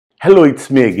Hello, it's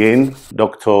me again,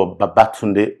 Dr.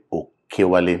 Babatunde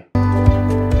Okewale.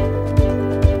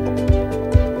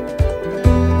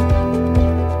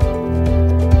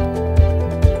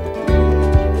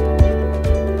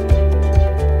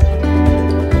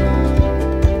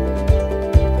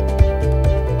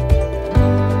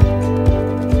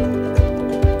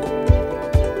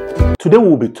 Today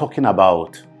we'll be talking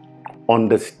about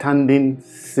understanding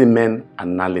semen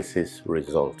analysis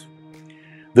result.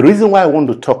 The reason why I want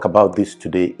to talk about this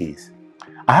today is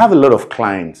I have a lot of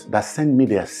clients that send me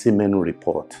their semen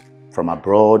report from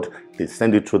abroad. They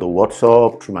send it through the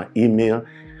WhatsApp, through my email,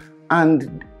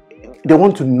 and they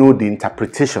want to know the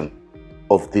interpretation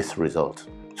of this result.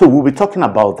 So we'll be talking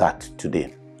about that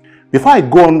today. Before I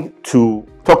go on to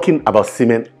talking about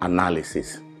semen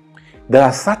analysis, there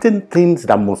are certain things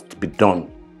that must be done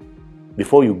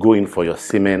before you go in for your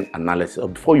semen analysis or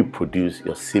before you produce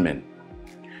your semen.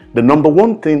 The number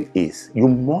one thing is you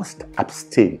must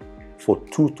abstain for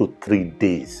 2 to 3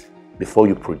 days before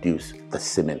you produce the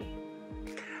semen.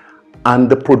 And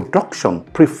the production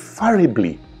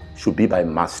preferably should be by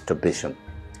masturbation.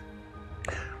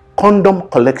 Condom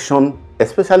collection,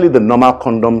 especially the normal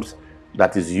condoms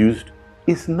that is used,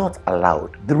 is not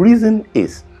allowed. The reason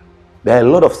is there are a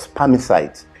lot of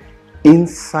spermicides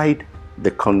inside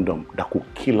the condom that could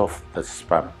kill off the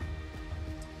sperm.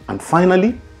 And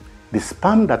finally, the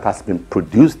sperm that has been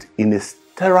produced in a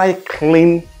sterile,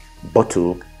 clean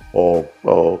bottle or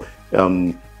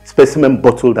specimen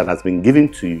bottle that has been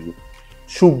given to you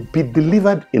should be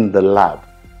delivered in the lab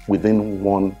within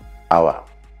 1 hour.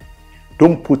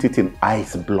 Don't put it in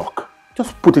ice block.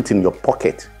 Just put it in your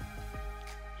pocket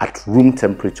at room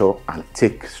temperature and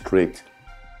take straight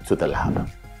to the lab.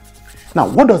 Now,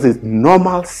 what does a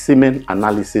normal semen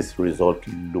analysis result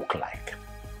look like?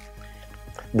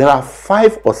 There are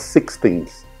 5 or 6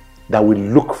 things that we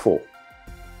look for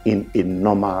in a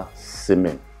normal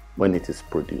semen when it is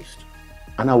produced.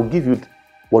 And I will give you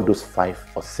what those 5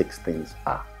 or 6 things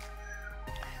are.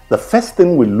 The first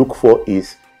thing we look for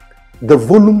is the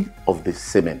volume of the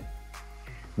semen.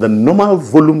 The normal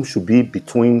volume should be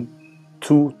between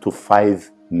 2 to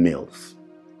 5 mils.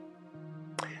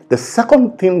 The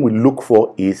second thing we look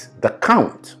for is the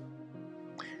count.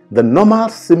 The normal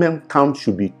semen count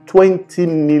should be 20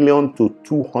 million to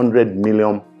 200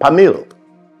 million per mil.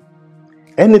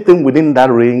 Anything within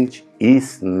that range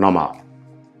is normal.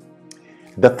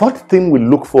 The third thing we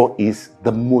look for is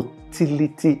the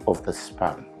motility of the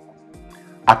sperm.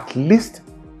 At least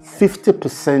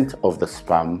 50% of the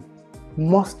sperm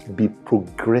must be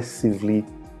progressively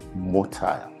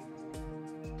motile.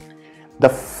 The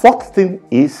fourth thing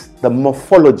is the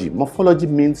morphology. Morphology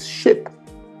means shape.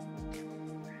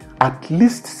 At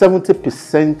least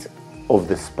 70% of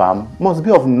the sperm must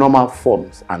be of normal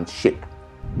forms and shape.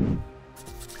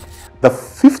 The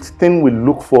fifth thing we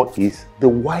look for is the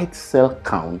white cell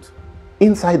count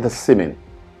inside the semen.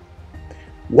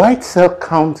 White cell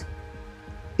count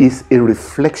is a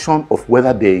reflection of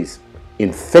whether there is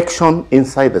infection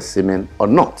inside the semen or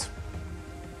not.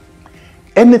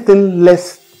 Anything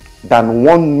less than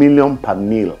 1 million per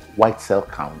mil white cell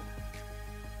count,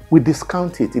 we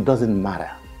discount it, it doesn't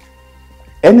matter.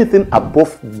 Anything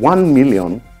above 1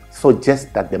 million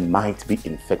suggests that there might be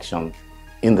infection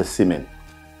in the semen.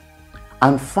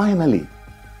 And finally,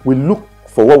 we look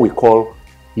for what we call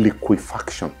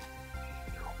liquefaction.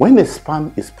 When a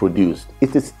sperm is produced,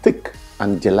 it is thick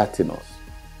and gelatinous.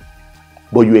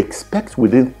 But you expect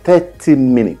within 30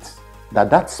 minutes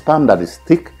that sperm that is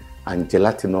thick and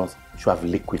gelatinous should have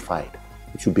liquefied.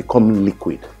 It should become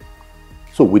liquid.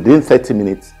 So within 30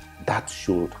 minutes, that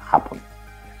should happen.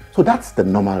 So that's the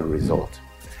normal result.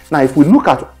 Now, if we look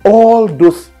at all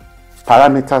those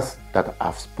parameters that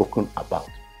I've spoken about,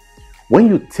 when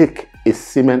you take a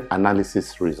semen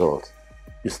analysis result,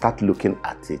 you start looking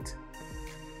at it,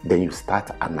 then you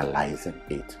start analyzing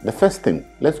it. The first thing,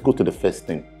 let's go to the first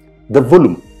thing, the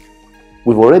volume.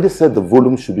 We've already said the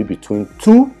volume should be between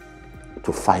 2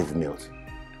 to 5 mils.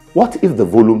 What if the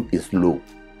volume is low,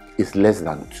 is less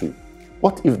than 2?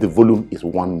 What if the volume is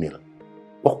 1 mil?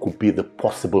 What could be the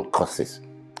possible causes?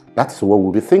 That's what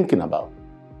we'll be thinking about.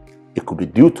 It could be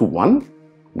due to one,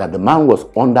 that the man was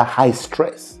under high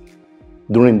stress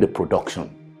during the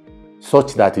production,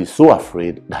 such that he's so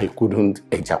afraid that he couldn't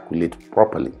ejaculate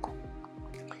properly.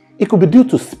 It could be due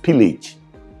to spillage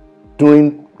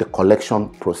during the collection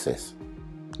process.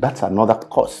 That's another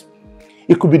cause.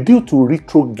 It could be due to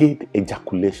retrograde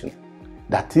ejaculation.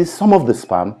 That is, some of the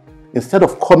sperm, instead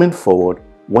of coming forward,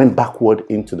 went backward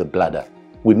into the bladder.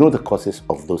 We know the causes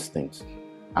of those things,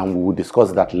 and we will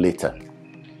discuss that later.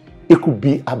 It could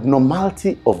be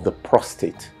abnormality of the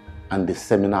prostate. and the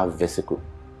seminal vesicle.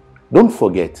 Don't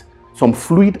forget, some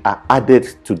fluid are added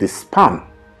to the sperm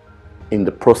in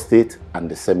the prostate and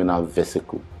the seminal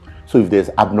vesicle. So if there's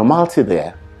abnormality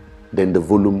there, then the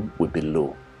volume will be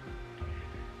low.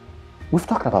 We've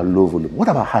talked about low volume. What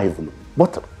about high volume?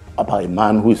 What about a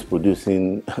man who is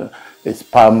producing a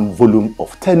sperm volume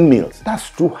of 10 mils? That's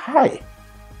too high.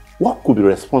 What could be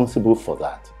responsible for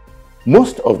that?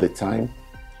 Most of the time,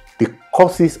 the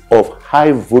causes of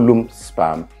high volume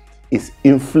sperm is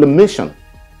inflammation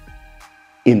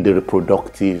in the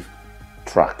reproductive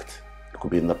tract. It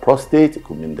could be in the prostate, it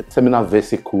could be in the seminal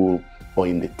vesicle, or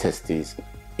in the testes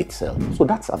itself. So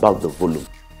that's about the volume.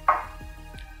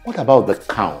 What about the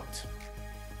count?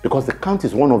 Because the count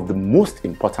is one of the most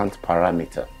important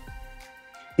parameters.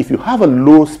 If you have a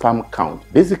low sperm count,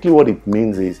 basically what it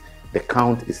means is the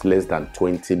count is less than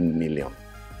 20 million.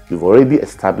 We've already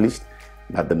established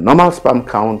that the normal sperm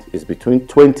count is between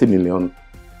 20 million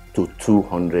to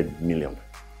 200 million.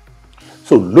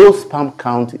 So low sperm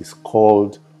count is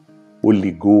called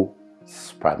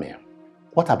oligospermia.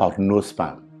 What about no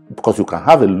sperm? Because you can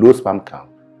have a low sperm count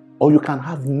or you can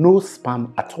have no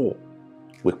sperm at all.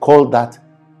 We call that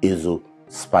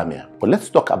azoospermia. But let's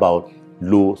talk about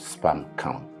low sperm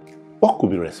count. What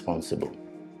could be responsible?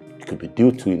 It could be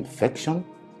due to infection.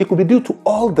 It could be due to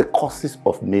all the causes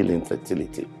of male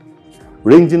infertility,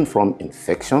 ranging from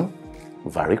infection,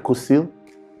 varicocele,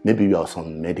 maybe you are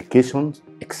on medications,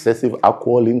 excessive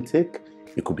alcohol intake.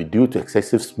 It could be due to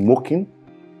excessive smoking,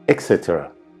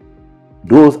 etc.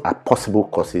 Those are possible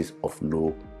causes of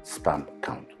low sperm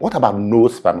count. What about no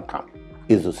sperm count?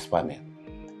 Azoospermia.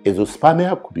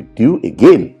 Azoospermia could be due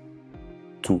again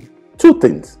to two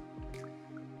things.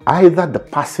 Either the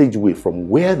passageway from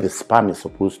where the sperm is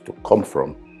supposed to come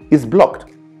from is blocked.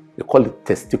 They call it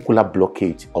testicular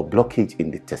blockage or blockage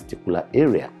in the testicular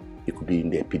area. It could be in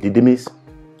the epididymis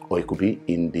or it could be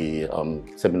in the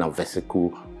seminal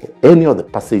vesicle or any other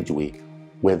passageway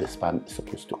where the sperm is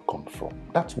supposed to come from.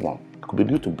 That's one. It could be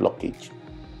due to blockage.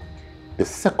 The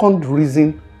second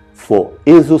reason for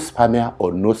azoospermia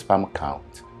or no sperm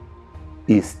count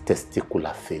is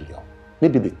testicular failure.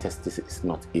 Maybe the testis is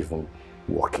not even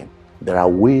working. There are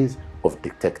ways of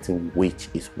detecting which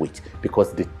is which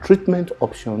because the treatment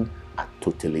options are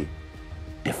totally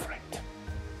different.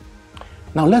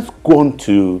 Now let's go on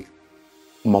to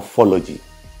morphology,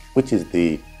 which is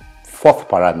the fourth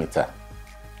parameter.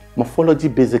 Morphology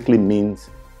basically means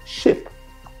shape.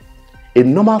 A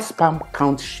normal sperm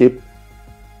count shape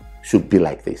should be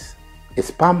like this. A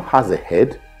sperm has a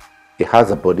head, it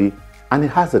has a body, and it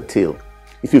has a tail.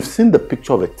 If you've seen the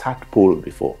picture of a tadpole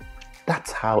before,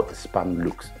 that's how a sperm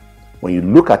looks. When you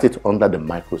look at it under the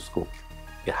microscope,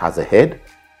 it has a head,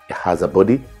 it has a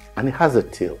body, and it has a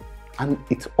tail, and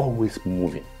it's always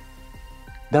moving.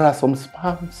 There are some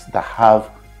sperms that have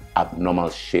abnormal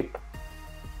shape.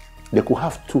 They could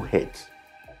have two heads,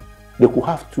 they could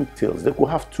have two tails, they could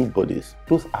have two bodies.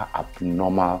 Those are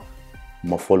abnormal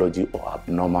morphology or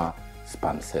abnormal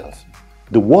sperm cells.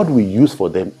 The word we use for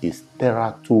them is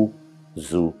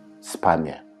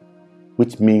teratozoospermia,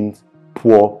 which means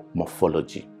poor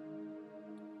morphology.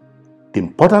 The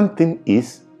important thing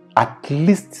is at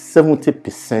least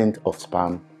 70% of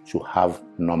sperm should have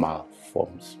normal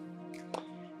forms.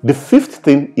 The fifth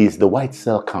thing is the white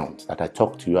cell count that I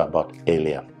talked to you about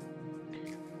earlier.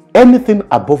 Anything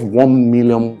above 1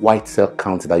 million white cell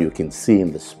count that you can see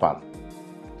in the sperm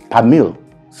per mil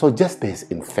suggests there's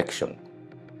infection.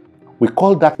 We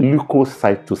call that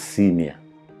leukocytosemia.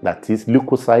 That is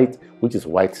leukocyte, which is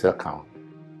white cell count,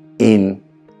 in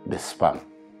the sperm.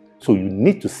 So you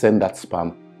need to send that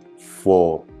sperm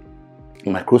for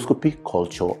microscopy,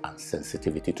 culture, and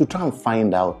sensitivity to try and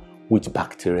find out which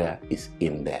bacteria is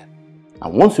in there.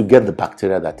 And once you get the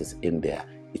bacteria that is in there,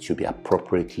 it should be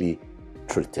appropriately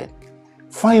treated.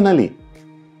 Finally,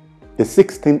 the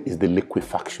sixth thing is the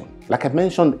liquefaction. Like I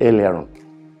mentioned earlier on,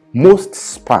 most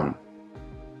sperm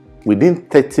within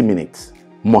 30 minutes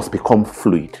must become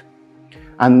fluid.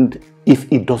 And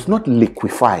if it does not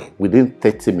liquefy within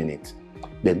 30 minutes,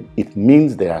 then it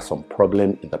means there are some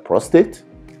problem in the prostate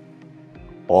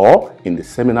or in the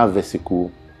seminal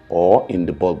vesicle or in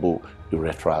the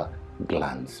bulbourethral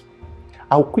glands.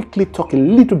 I'll quickly talk a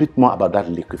little bit more about that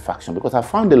liquefaction because I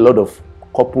found a lot of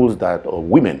couples that, or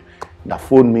women that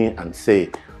phone me and say,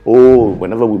 oh,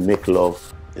 whenever we make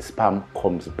love, the sperm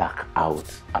comes back out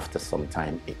after some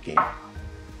time again.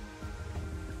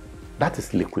 That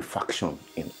is liquefaction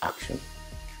in action.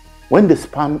 When the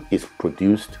sperm is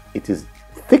produced, it is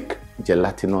thick,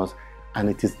 gelatinous, and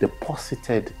it is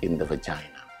deposited in the vagina.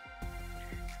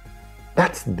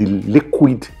 That's the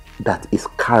liquid that is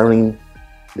carrying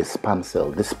the sperm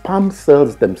cell. The sperm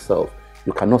cells themselves,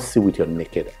 you cannot see with your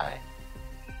naked eye.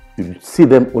 You see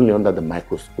them only under the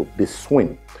microscope. They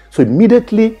swim. So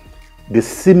immediately the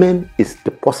semen is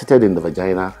deposited in the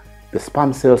vagina, the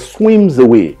sperm cell swims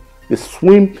away. They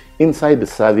swim inside the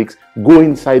cervix, go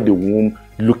inside the womb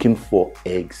looking for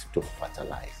eggs to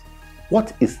fertilize.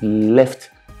 What is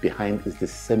left behind is the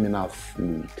seminal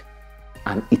fluid,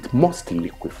 and it must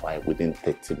liquefy within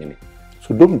 30 minutes.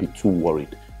 So don't be too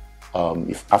worried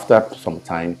if after some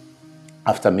time,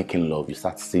 after making love, you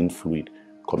start seeing fluid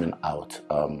coming out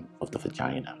of the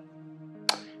vagina.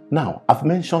 Now, I've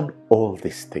mentioned all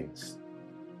these things,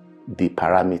 the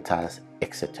parameters,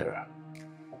 etc.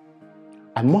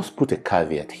 I must put a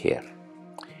caveat here.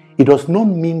 It does not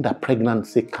mean that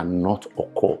pregnancy cannot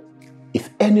occur if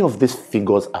any of these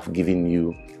figures I've given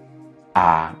you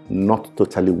are not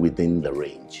totally within the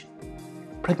range.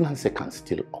 Pregnancy can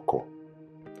still occur,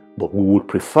 but we would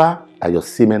prefer that your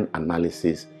semen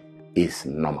analysis is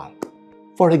normal.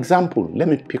 For example, let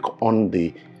me pick on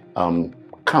the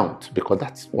count, because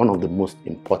that's one of the most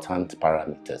important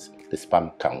parameters, the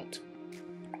sperm count.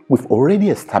 We've already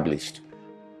established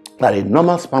that a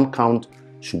normal sperm count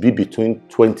should be between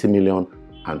 20 million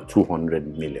and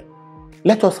 200 million.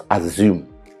 Let us assume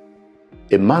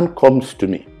a man comes to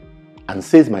me and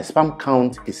says my sperm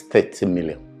count is 30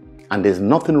 million and there's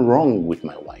nothing wrong with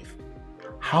my wife.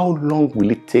 How long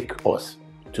will it take us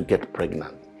to get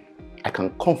pregnant? I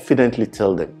can confidently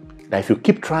tell them that if you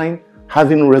keep trying,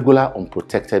 having regular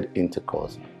unprotected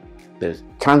intercourse, there's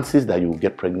chances that you will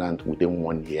get pregnant within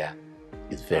 1 year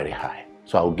is very high.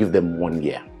 So I'll give them 1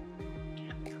 year.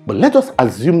 But let us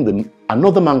assume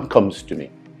another man comes to me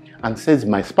and says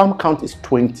my sperm count is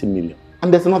 20 million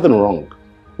and there's nothing wrong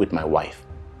with my wife.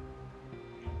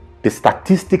 The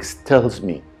statistics tells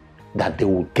me that they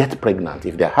will get pregnant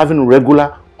if they're having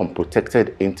regular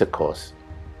unprotected intercourse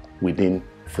within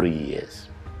 3 years.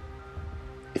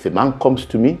 If a man comes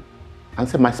to me and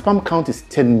says my sperm count is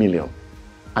 10 million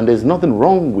and there's nothing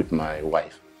wrong with my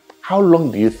wife, how long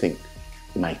do you think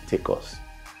it might take us?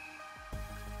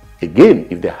 Again,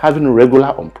 if they're having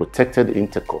regular unprotected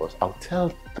intercourse, I'll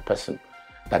tell the person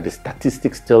that the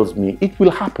statistics tells me it will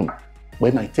happen, but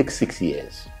it might take 6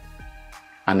 years.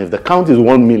 And if the count is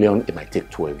 1 million, it might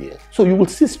take 12 years. So you will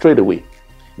see straight away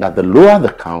that the lower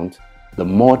the count, the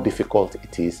more difficult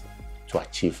it is to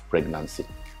achieve pregnancy.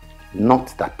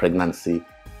 Not that pregnancy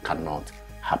cannot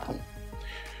happen.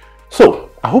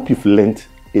 So I hope you've learned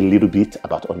a little bit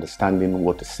about understanding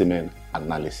what the semen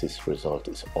analysis result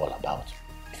is all about.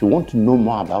 If you want to know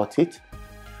more about it,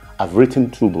 I've written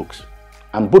 2 books,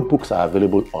 and both books are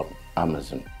available on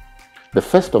Amazon. The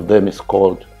first of them is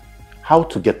called How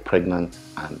to Get Pregnant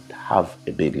and Have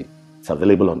a Baby. It's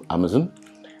available on Amazon.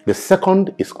 The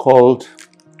second is called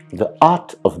The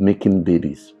Art of Making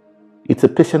Babies. It's a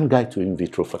patient guide to in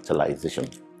vitro fertilization.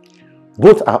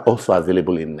 Both are also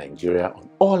available in Nigeria on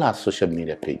all our social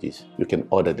media pages. You can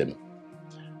order them.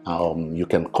 You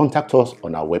can contact us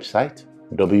on our website,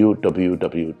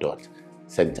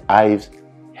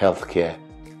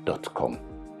 www.stiiveshealthcare.com.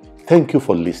 Thank you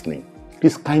for listening.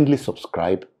 Please kindly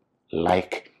subscribe,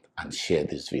 like, and share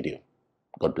this video.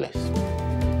 God bless.